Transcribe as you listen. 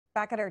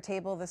Back at our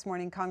table this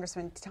morning,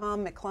 Congressman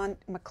Tom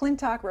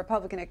McClintock,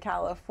 Republican of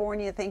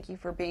California. Thank you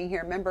for being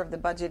here, member of the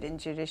Budget and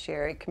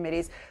Judiciary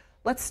Committees.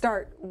 Let's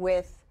start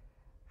with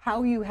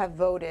how you have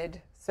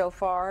voted so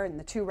far in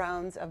the 2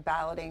 rounds of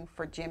balloting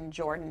for Jim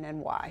Jordan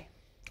and why.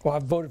 Well,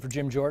 I've voted for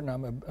Jim Jordan.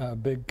 I'm a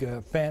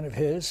big fan of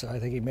his. I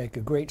think he'd make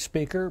a great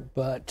speaker,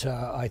 but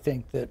I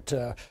think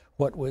that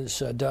what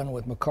was done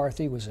with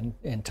McCarthy was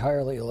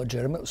entirely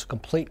illegitimate. It was a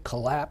complete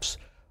collapse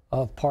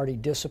of party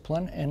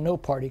discipline, and no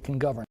party can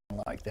govern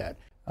like that.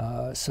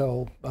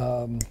 So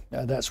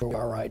that's where we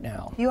are right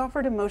now. You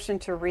offered a motion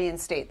to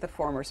reinstate the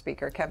former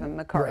Speaker, Kevin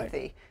McCarthy.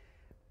 Right.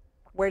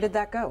 Where did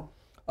that go?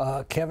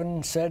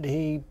 Kevin said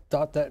he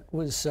thought that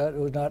was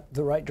not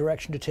the right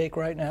direction to take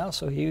right now,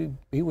 so he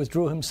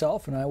withdrew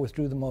himself, and I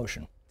withdrew the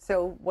motion.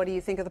 So what do you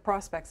think of the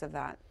prospects of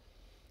that?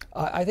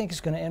 I think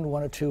it's going to end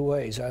one of 2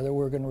 ways. Either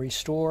we're going to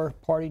restore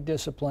party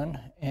discipline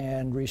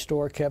and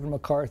restore Kevin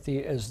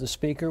McCarthy as the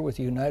Speaker with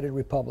a united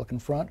Republican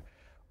front,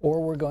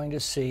 or we're going to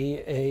see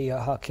a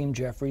Hakeem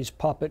Jeffries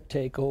puppet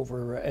take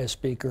over as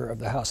Speaker of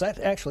the House. That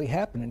actually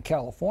happened in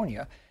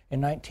California in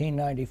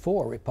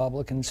 1994.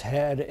 Republicans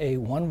had a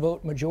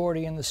 1-vote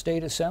majority in the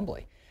state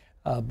assembly,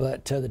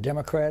 but the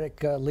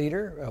Democratic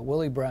leader,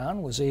 Willie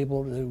Brown, was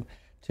able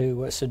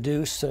to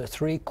seduce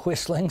 3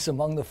 quislings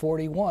among the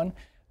 41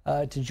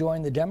 to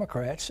join the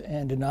Democrats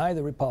and deny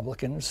the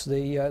Republicans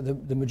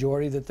the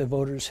majority that the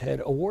voters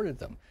had awarded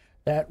them.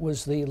 That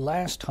was the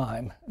last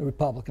time the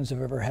Republicans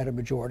have ever had a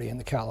majority in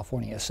the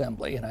California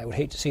Assembly, and I would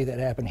hate to see that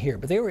happen here.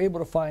 But they were able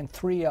to find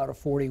 3 out of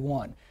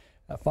 41.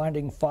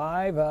 Finding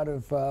 5 out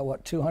of,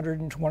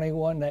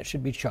 221, that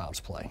should be child's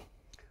play.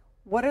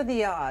 What are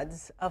the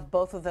odds of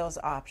both of those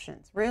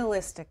options,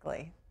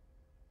 realistically?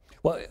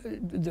 Well,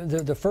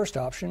 the first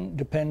option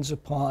depends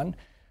upon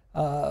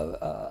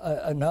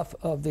enough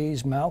of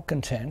these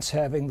malcontents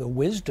having the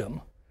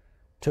wisdom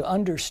to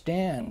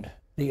understand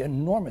the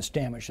enormous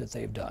damage that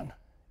they've done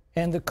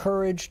and the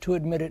courage to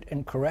admit it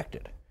and correct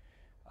it.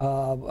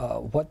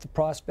 What the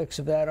prospects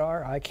of that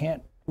are, I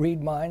can't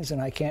read minds and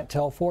I can't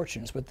tell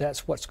fortunes, but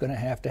that's what's going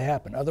to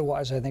happen.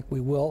 Otherwise, I think we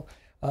will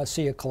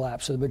see a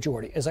collapse of the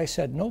majority. As I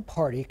said, no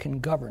party can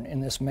govern in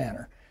this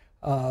manner.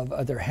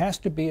 There has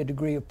to be a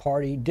degree of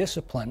party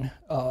discipline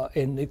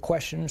in the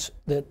questions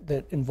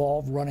that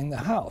involve running the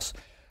House.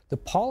 The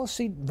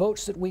policy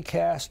votes that we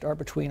cast are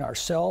between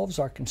ourselves,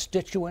 our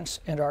constituents,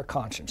 and our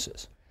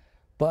consciences.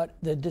 But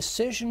the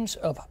decisions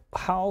of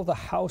how the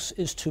House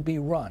is to be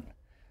run,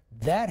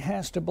 that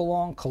has to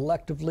belong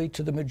collectively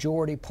to the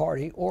majority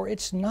party, or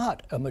it's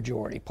not a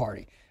majority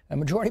party. A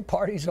majority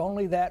party is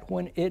only that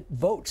when it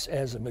votes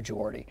as a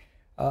majority.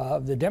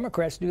 The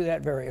Democrats do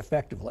that very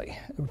effectively.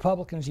 The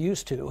Republicans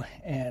used to,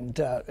 and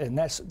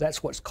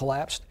that's what's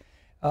collapsed,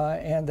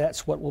 and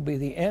that's what will be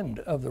the end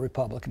of the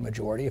Republican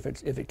majority if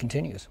it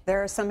continues.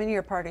 There are some in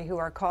your party who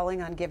are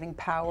calling on giving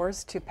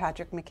powers to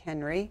Patrick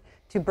McHenry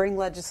to bring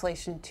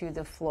legislation to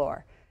the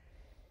floor.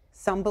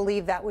 Some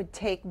believe that would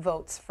take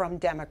votes from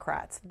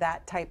Democrats,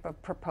 that type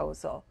of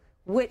proposal,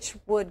 which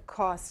would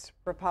cost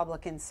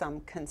Republicans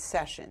some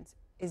concessions.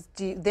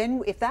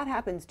 Then, if that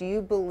happens, do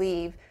you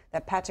believe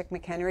that Patrick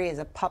McHenry is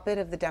a puppet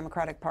of the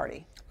Democratic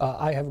Party?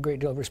 I have a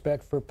great deal of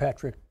respect for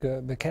Patrick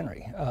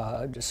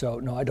McHenry. So,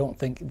 no, I don't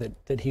think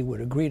that he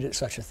would agree to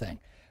such a thing.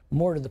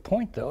 More to the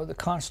point, though, the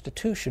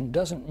Constitution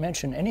doesn't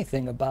mention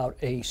anything about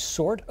a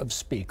sort of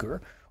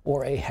speaker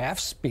or a half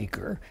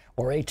speaker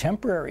or a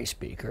temporary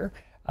speaker.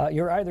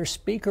 You're either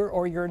speaker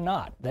or you're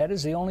not. That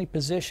is the only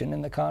position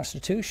in the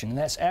Constitution, and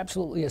that's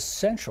absolutely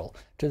essential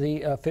to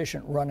the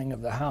efficient running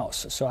of the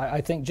House. So I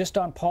think just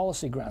on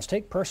policy grounds,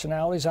 take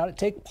personalities out of it,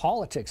 take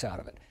politics out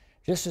of it.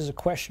 Just as a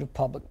question of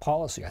public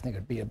policy, I think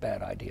it'd be a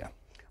bad idea.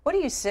 What do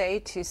you say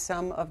to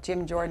some of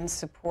Jim Jordan's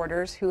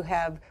supporters who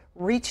have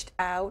reached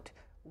out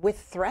with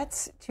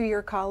threats to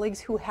your colleagues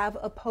who have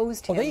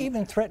opposed him? Well, they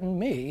even threatened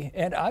me,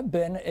 and I've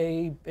been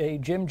a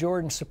Jim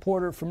Jordan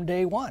supporter from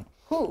day one.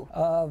 Who?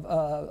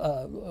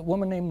 A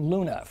woman named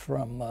Luna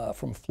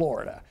from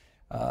Florida.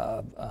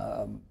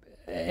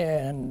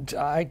 And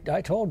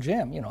I told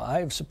Jim, I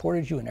have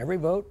supported you in every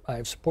vote. I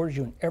have supported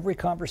you in every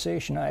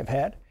conversation I've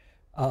had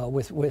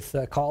with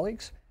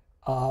colleagues.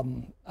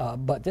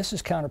 But this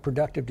is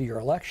counterproductive to your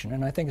election,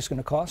 and I think it's going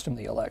to cost him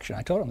the election.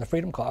 I told him the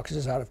Freedom Caucus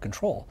is out of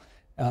control,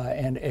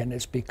 and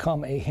it's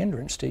become a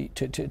hindrance to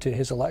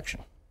his election.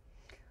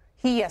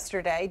 He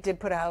yesterday did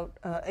put out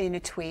in a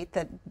tweet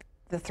that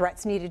the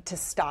threats needed to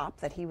stop,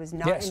 that he was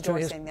not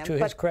endorsing them. To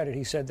his credit,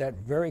 he said that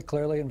very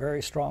clearly and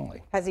very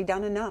strongly. Has he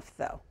done enough,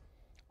 though?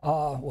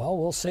 Well,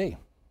 we'll see.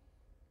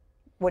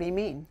 What do you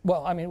mean?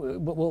 Well, I mean,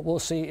 we'll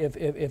see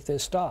if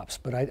this stops.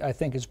 But I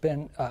think it's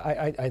been.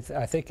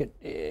 I think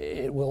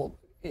it will.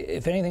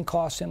 If anything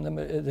costs him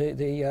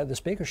the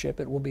speakership,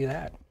 it will be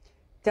that.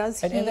 Does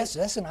he? And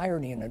that's an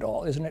irony in it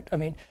all, isn't it? I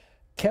mean,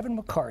 Kevin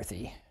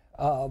McCarthy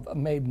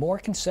made more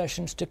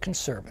concessions to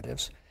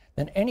conservatives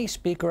than any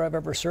speaker I've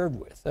ever served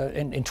with.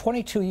 In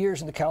 22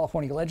 years in the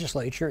California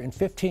legislature, in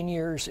 15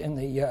 years in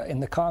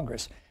the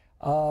Congress,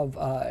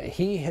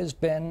 he has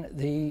been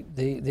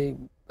the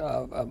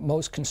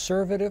most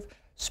conservative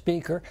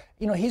speaker.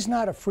 You know, he's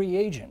not a free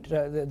agent.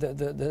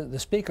 The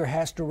speaker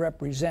has to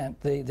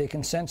represent the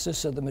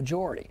consensus of the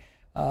majority.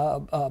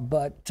 So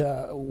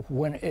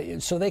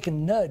they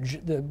can nudge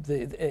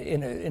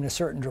in a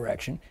certain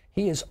direction.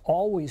 He has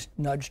always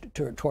nudged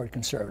toward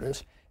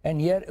conservatives,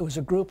 and yet it was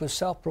a group of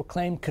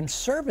self-proclaimed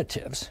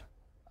conservatives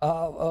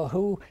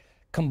who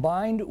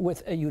combined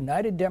with a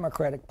united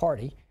Democratic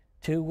Party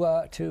to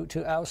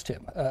oust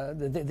him.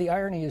 The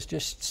irony is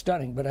just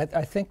stunning, but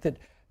I think that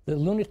the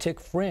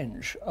lunatic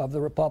fringe of the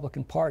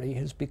Republican Party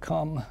has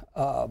become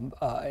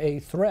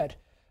a threat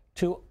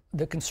to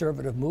the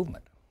conservative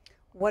movement.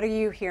 What are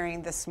you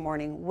hearing this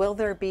morning? Will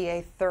there be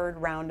a third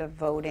round of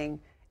voting,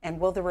 and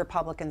will the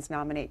Republicans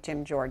nominate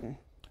Jim Jordan?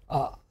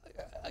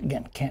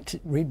 Again, can't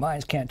read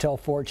minds, can't tell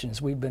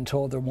fortunes. We've been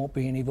told there won't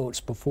be any votes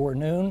before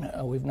noon.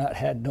 We've not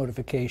had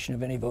notification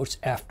of any votes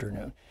after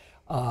noon.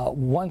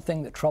 One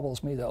thing that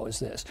troubles me, though, is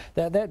this,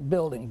 that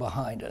building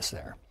behind us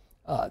there,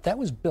 that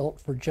was built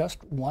for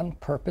just one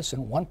purpose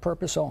and one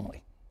purpose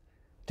only,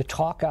 to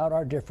talk out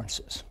our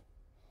differences.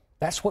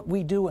 That's what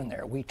we do in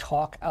there. We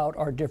talk out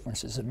our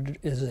differences. It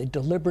is a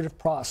deliberative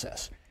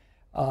process.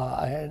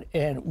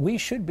 And we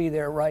should be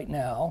there right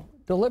now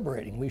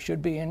deliberating. We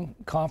should be in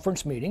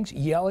conference meetings,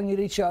 yelling at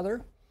each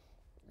other,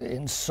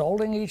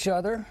 insulting each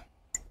other,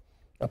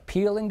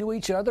 appealing to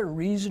each other,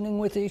 reasoning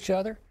with each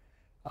other,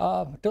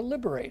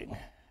 deliberating.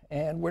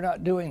 And we're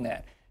not doing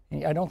that.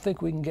 And I don't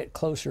think we can get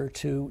closer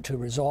to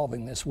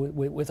resolving this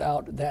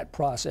without that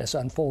process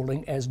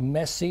unfolding, as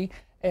messy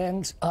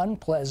and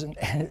unpleasant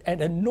and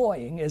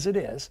annoying as it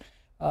is.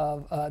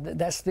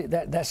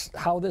 That's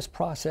how this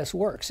process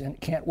works, and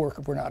it can't work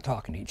if we're not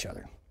talking to each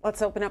other.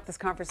 Let's open up this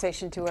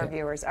conversation to our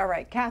viewers. All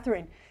right,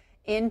 Catherine,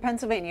 in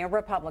Pennsylvania,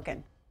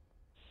 Republican.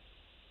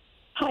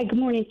 Hi, good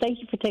morning. Thank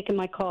you for taking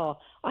my call.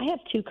 I have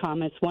two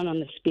comments. One on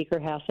the Speaker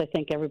House. I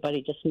think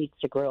everybody just needs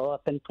to grow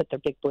up and put their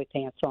big boy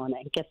pants on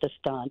and get this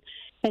done.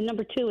 And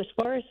number two, as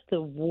far as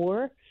the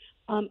war,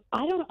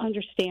 I don't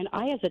understand.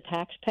 As a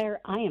taxpayer,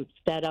 I am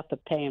fed up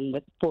of paying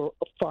for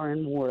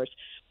foreign wars.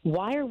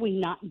 Why are we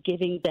not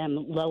giving them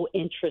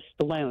low-interest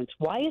loans?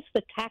 Why is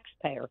the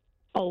taxpayer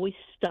always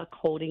stuck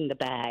holding the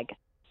bag?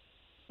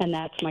 And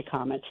that's my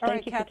comments.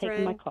 Thank you, Catherine, for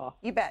taking my call.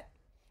 You bet.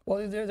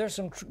 Well, there's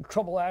some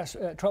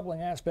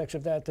troubling aspects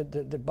of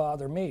that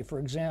bother me. For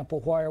example,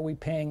 why are we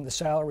paying the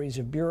salaries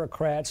of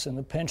bureaucrats and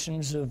the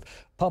pensions of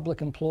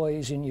public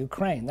employees in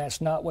Ukraine?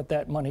 That's not what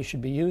that money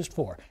should be used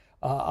for.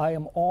 I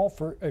am all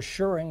for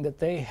assuring that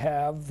they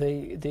have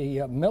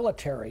the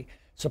military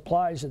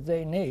supplies that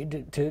they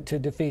need to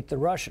defeat the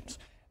Russians.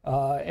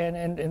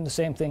 And the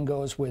same thing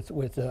goes with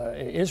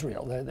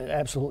Israel. They're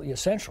absolutely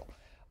essential.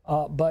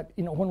 But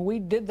you know, when we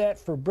did that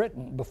for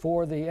Britain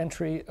before the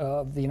entry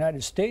of the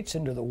United States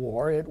into the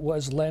war, it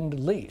was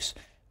lend-lease.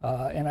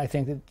 And I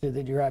think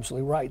that you're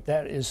absolutely right.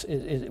 That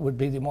it would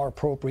be the more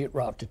appropriate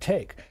route to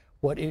take.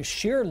 What is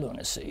sheer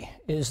lunacy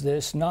is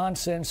this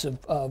nonsense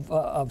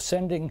of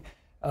sending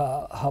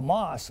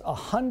Hamas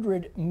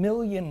 $100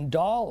 million,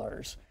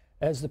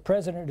 as the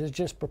president has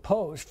just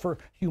proposed, for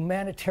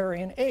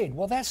humanitarian aid.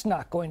 Well, that's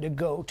not going to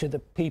go to the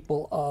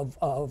people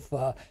of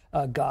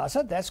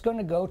Gaza. That's going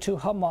to go to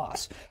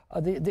Hamas.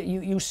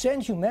 You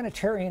send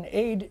humanitarian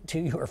aid to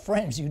your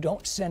friends. You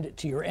don't send it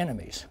to your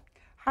enemies.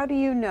 How do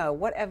you know?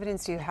 What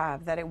evidence do you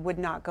have that it would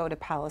not go to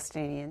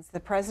Palestinians? The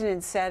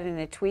president said in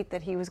a tweet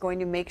that he was going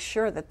to make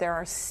sure that there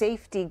are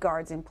safety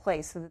guards in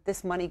place so that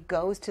this money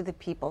goes to the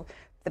people,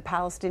 the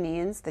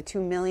Palestinians, the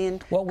 2 million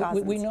Gazans.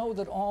 Well, we know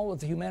that all of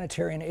the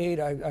humanitarian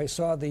aid, I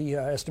saw the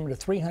estimate of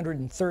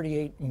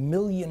 $338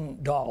 million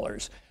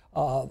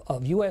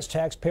of U.S.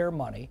 taxpayer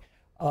money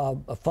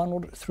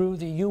funneled through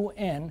the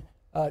UN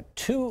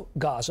to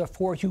Gaza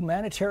for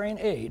humanitarian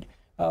aid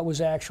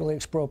was actually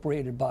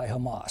expropriated by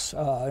Hamas.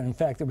 In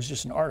fact, there was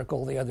just an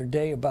article the other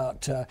day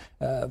about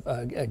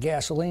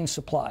gasoline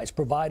supplies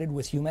provided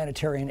with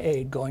humanitarian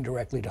aid going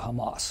directly to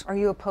Hamas. Are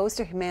you opposed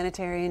to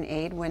humanitarian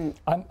aid when...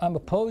 I'm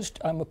opposed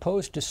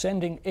to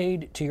sending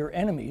aid to your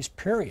enemies,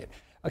 period.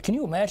 Can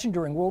you imagine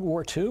during World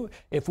War II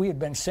if we had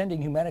been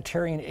sending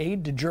humanitarian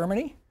aid to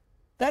Germany?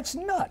 That's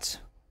nuts.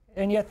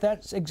 And yet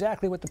that's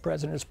exactly what the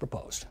president has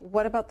proposed.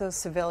 What about those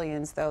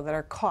civilians, though, that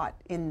are caught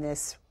in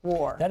this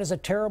war? That is a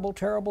terrible,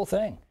 terrible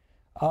thing.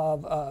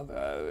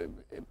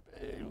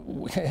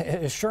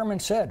 As Sherman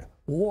said,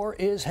 war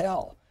is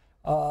hell.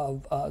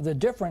 The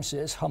difference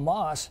is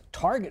Hamas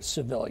targets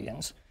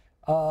civilians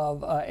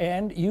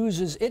and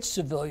uses its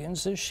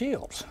civilians as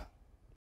shields.